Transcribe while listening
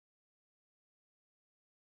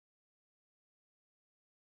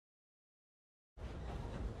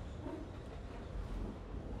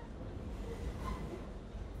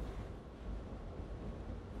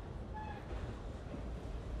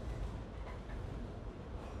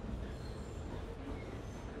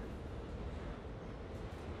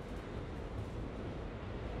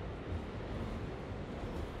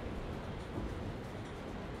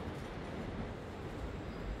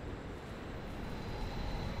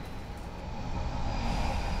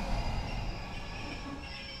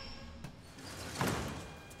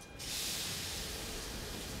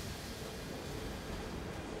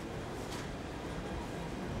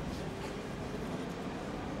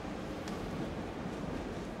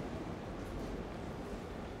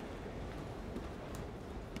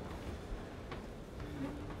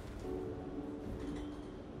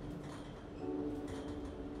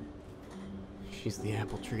She's the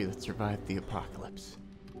apple tree that survived the apocalypse.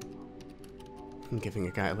 Giving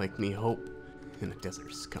a guy like me hope in a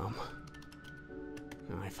desert scum.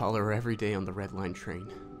 I follow her every day on the Red Line train,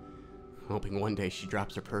 hoping one day she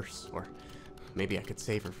drops her purse, or maybe I could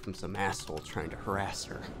save her from some asshole trying to harass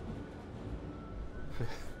her.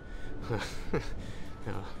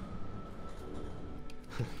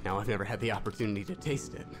 Now I've never had the opportunity to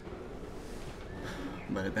taste it.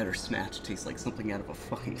 But I bet her snatch tastes like something out of a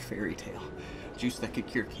fucking fairy tale. Juice that could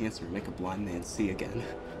cure cancer and make a blind man see again.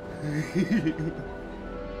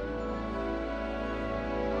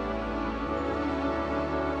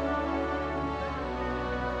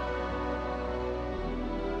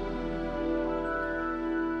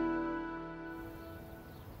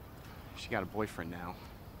 She got a boyfriend now.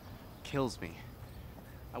 Kills me.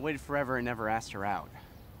 I waited forever and never asked her out.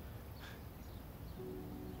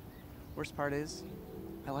 Worst part is,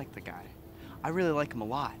 I like the guy. I really like him a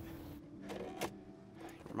lot.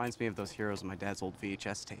 Reminds me of those heroes in my dad's old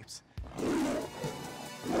VHS tapes.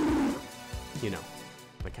 You know,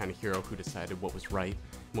 the kind of hero who decided what was right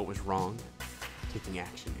and what was wrong, taking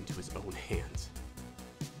action into his own hands.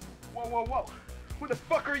 Whoa, whoa, whoa! Who the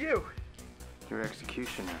fuck are you? Your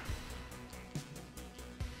executioner.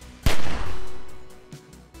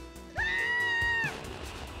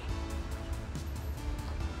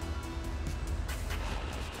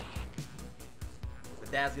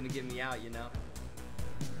 Dad's gonna get me out, you know?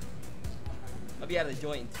 I'll be out of the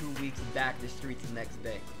joint in 2 weeks and back in the streets the next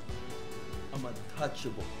day. I'm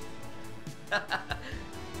untouchable. The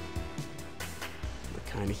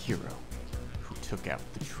kind of hero who took out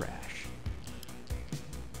the trash.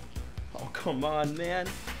 Oh, come on, man.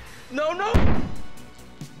 No, no!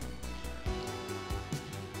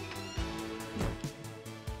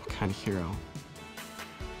 The kind of hero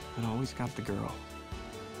that always got the girl.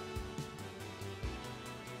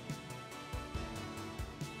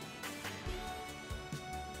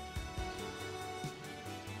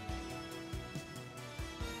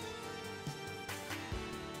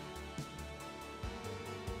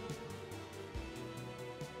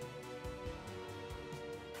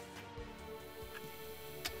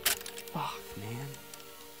 Fuck, man.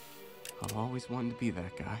 I've always wanted to be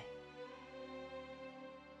that guy.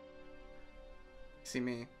 See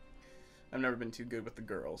me, I've never been too good with the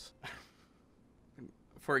girls.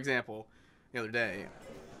 For example, the other day,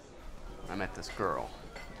 I met this girl.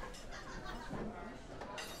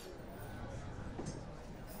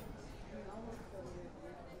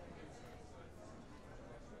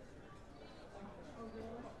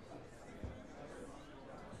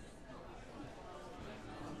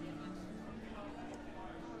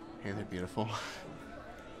 Hey there, beautiful.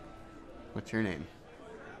 What's your name?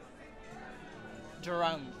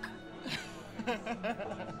 Drunk. I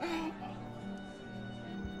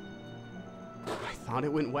thought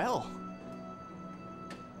it went well.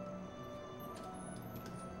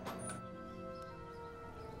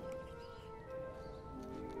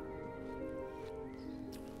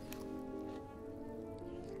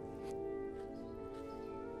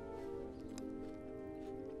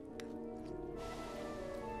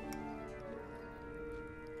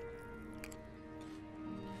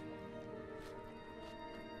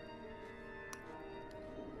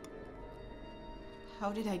 How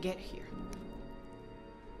did I get here?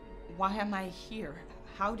 Why am I here?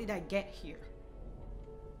 How did I get here?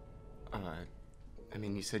 I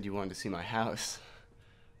mean, you said you wanted to see my house.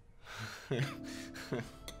 She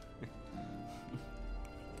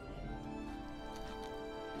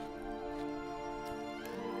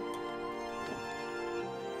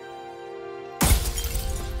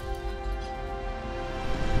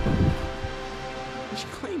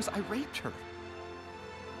claims I raped her.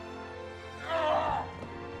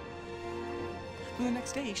 And the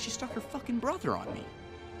next day, she stuck her fucking brother on me.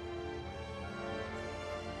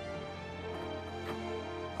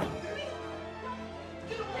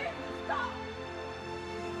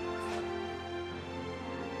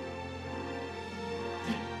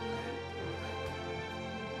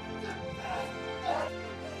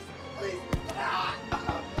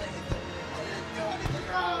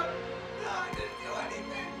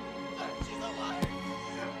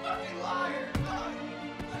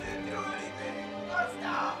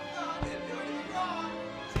 Stop! No, I didn't do anything wrong!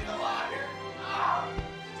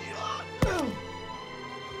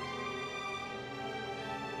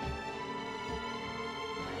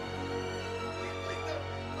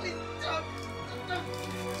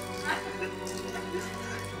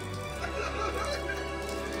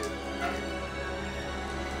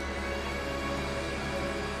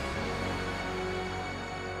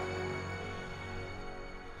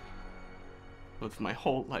 lived my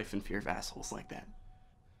whole life in fear of assholes like that.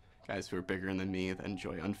 Guys who are bigger than me that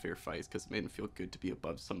enjoy unfair fights because it made them feel good to be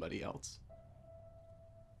above somebody else.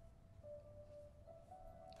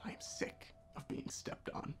 I am sick of being stepped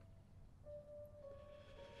on.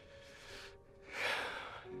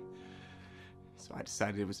 So I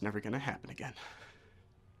decided it was never gonna happen again.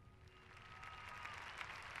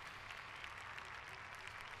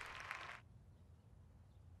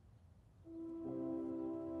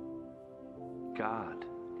 God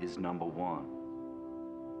is number one.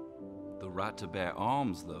 The right to bear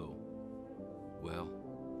arms, though, well,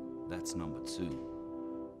 that's number two.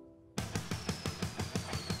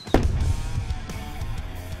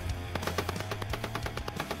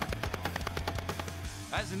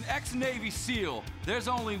 As an ex-Navy SEAL, there's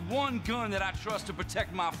only one gun that I trust to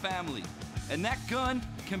protect my family. And that gun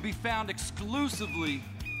can be found exclusively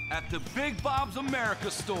at the Big Bob's America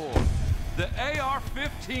store. The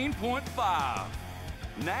AR-15.5.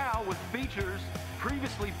 Now with features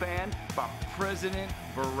previously banned by President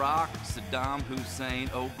Barack Saddam Hussein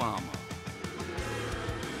Obama.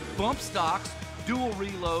 Bump stocks, dual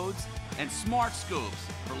reloads, and smart scopes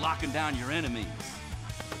for locking down your enemies.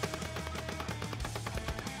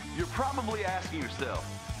 You're probably asking yourself,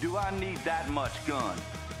 do I need that much gun?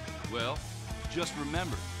 Well, just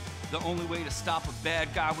remember, the only way to stop a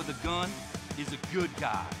bad guy with a gun is a good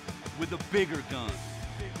guy with a bigger gun.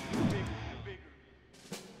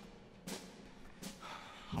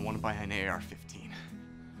 I want to buy an AR-15.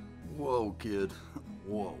 Whoa, kid.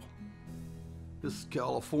 Whoa. This is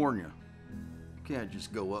California. You can't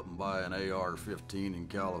just go up and buy an AR-15 in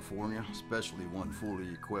California, especially one fully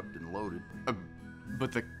equipped and loaded.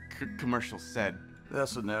 But the commercial said...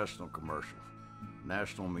 That's a national commercial.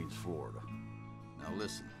 National means Florida. Now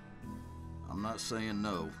listen, I'm not saying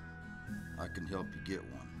no. I can help you get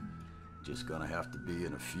one. Just gonna have to be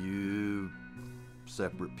in a few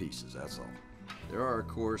separate pieces, that's all. There are, of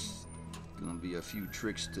course, gonna be a few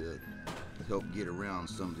tricks to help get around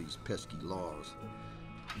some of these pesky laws.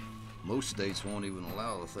 Most states won't even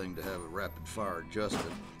allow the thing to have a rapid fire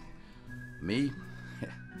adjustment. Me?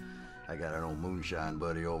 I got an old moonshine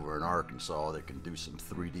buddy over in Arkansas that can do some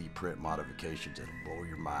 3D print modifications that'll blow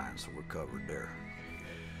your mind, so we're covered there.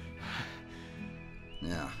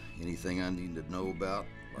 Now, anything I need to know about?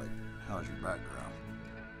 Like, how's your background?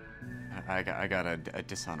 I got a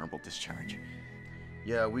dishonorable discharge.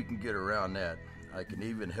 Yeah, we can get around that. I can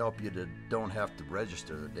even help you to don't have to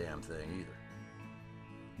register the damn thing either.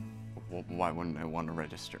 Well, why wouldn't I want to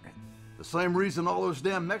register it? The same reason all those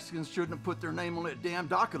damn Mexicans shouldn't have put their name on that damn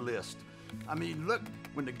DACA list. I mean, look,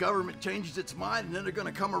 when the government changes its mind and then they're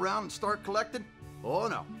gonna come around and start collecting? Oh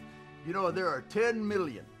no. You know, there are 10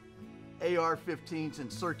 million AR-15s in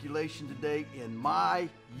circulation today in my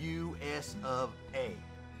US of A.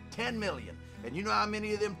 10 million. And you know how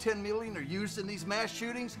many of them 10 million are used in these mass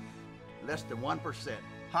shootings? Less than 1%.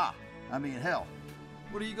 Ha! I mean, hell,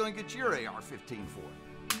 what are you gonna get your AR-15 for?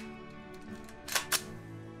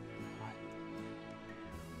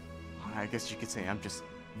 I guess you could say I'm just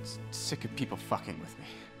sick of people fucking with me.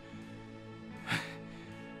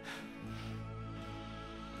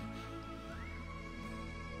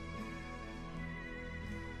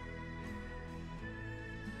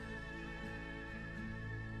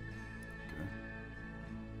 Okay.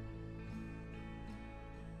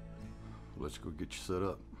 Let's go get you set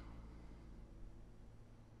up.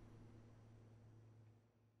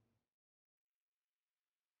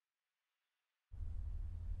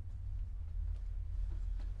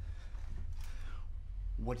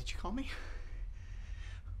 What did you call me?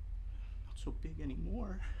 Not so big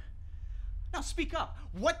anymore. Now speak up.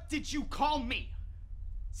 What did you call me?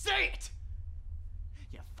 Say it!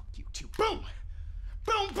 Yeah, fuck you too. Boom!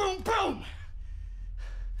 Boom, boom, boom!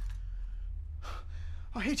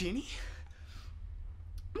 Oh, hey, Jeannie.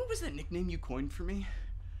 What was that nickname you coined for me?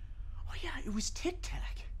 Oh, yeah, it was Tic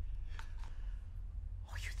Tac.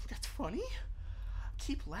 Oh, you think that's funny?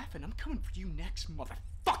 Keep laughing. I'm coming for you next,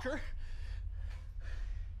 motherfucker.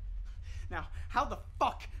 Now, how the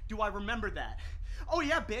fuck do I remember that? Oh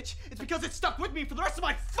yeah, bitch, it's because it stuck with me for the rest of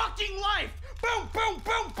my fucking life! Boom, boom,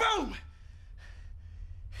 boom, boom!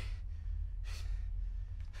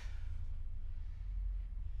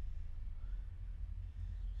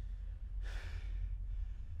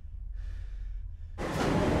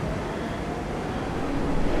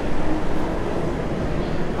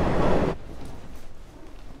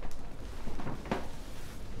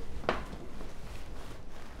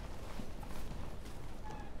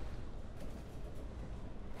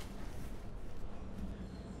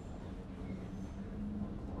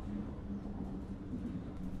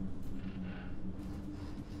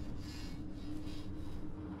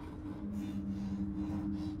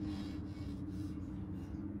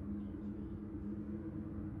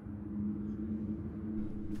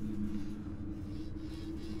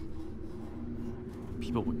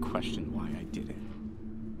 People would question why I did it.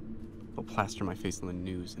 They'll plaster my face on the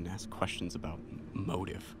news and ask questions about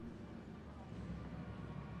motive.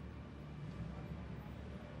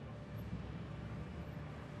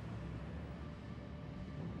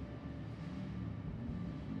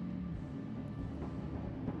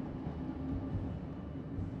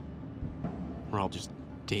 Or I'll just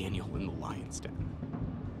Daniel in the lion's den.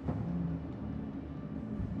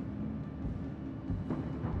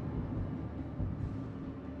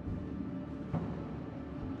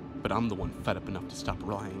 But I'm the one fed up enough to stop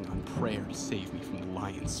relying on prayer to save me from the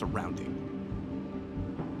lions surrounding me.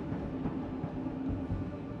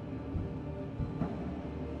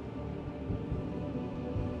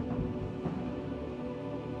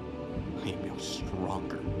 I am now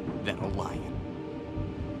stronger than a lion.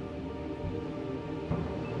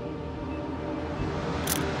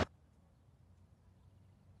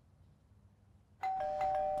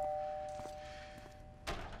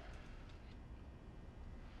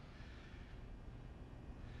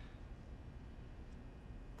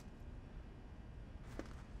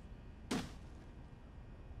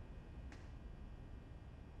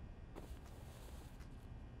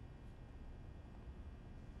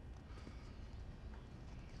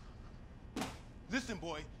 Listen,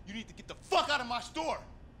 boy, you need to get the fuck out of my store!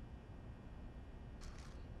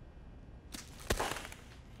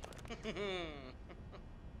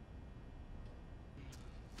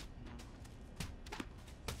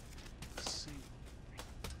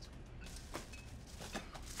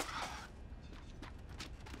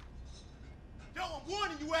 Yo, I'm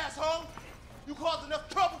warning you, asshole! You caused enough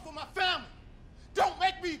trouble for my family! Don't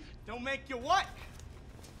make me... Don't make you what?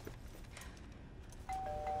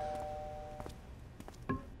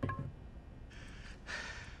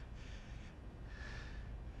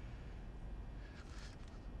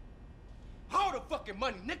 Fucking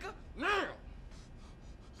money, nigga. Now.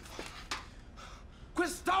 Quit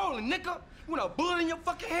stalling, nigga. You want a bullet in your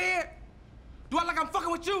fucking head? Do I like I'm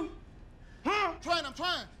fucking with you? Huh? I'm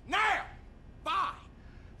trying. Now. 5,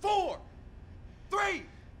 4, 3,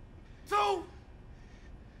 2.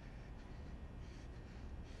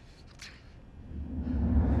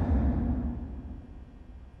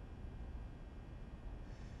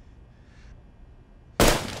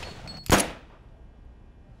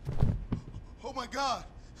 Oh my God!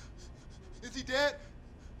 Is he dead?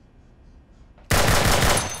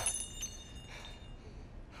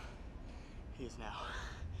 He is now.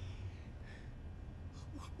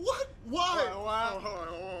 What? Why?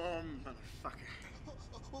 Oh, motherfucker.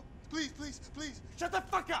 Please. Shut the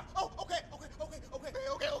fuck up! Oh, okay.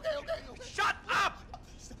 Shut up!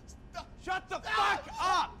 Stop. Shut the fuck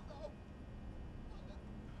up!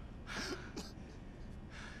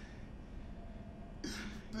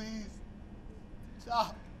 Please.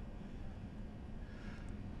 Stop.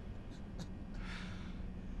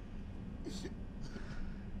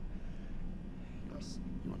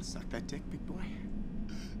 You want to suck that dick, big boy?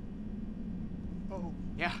 Oh.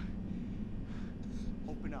 Yeah.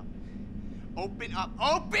 Open up. Open up.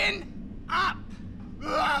 Open up!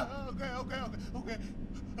 Okay.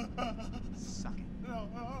 Suck it. No.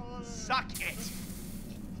 Suck it!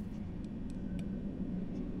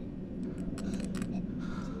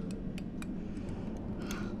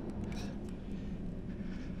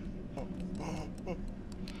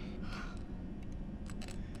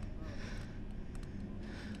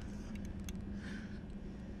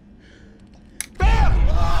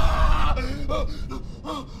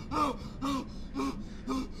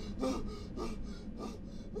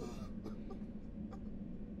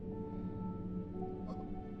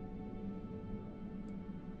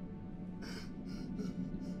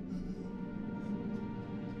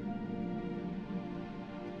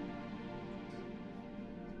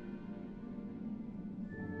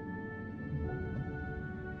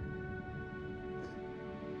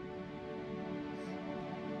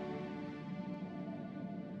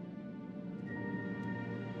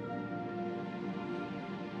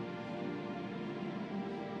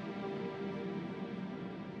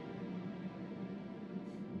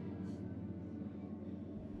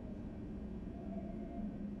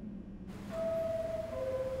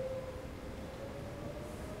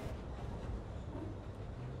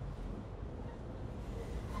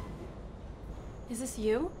 Is this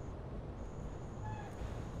you?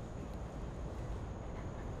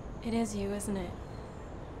 It is you, isn't it?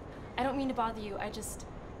 I don't mean to bother you,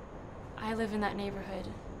 I live in that neighborhood,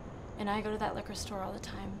 and I go to that liquor store all the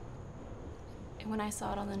time. And when I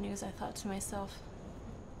saw it on the news, I thought to myself,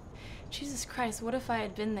 Jesus Christ, what if I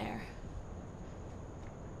had been there?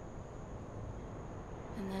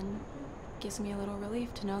 And then it gives me a little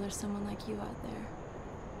relief to know there's someone like you out there.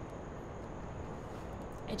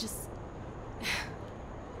 I just...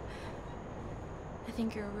 I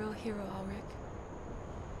think you're a real hero, Alrick.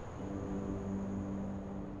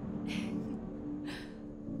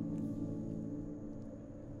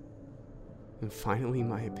 And finally,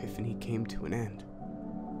 my epiphany came to an end.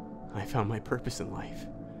 I found my purpose in life.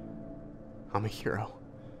 I'm a hero.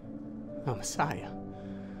 A messiah.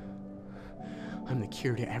 I'm the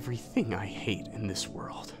cure to everything I hate in this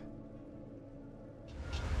world.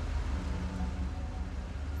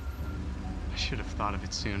 I should have thought of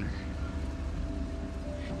it sooner.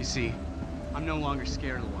 You see, I'm no longer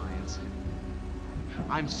scared of lions.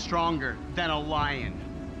 I'm stronger than a lion.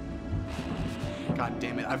 God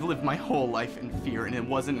damn it, I've lived my whole life in fear, and it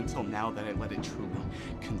wasn't until now that I let it truly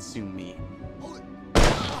consume me.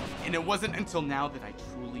 And it wasn't until now that I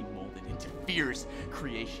truly molded into fear's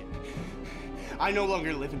creation. I no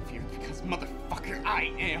longer live in fear because, motherfucker,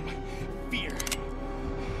 I am fear.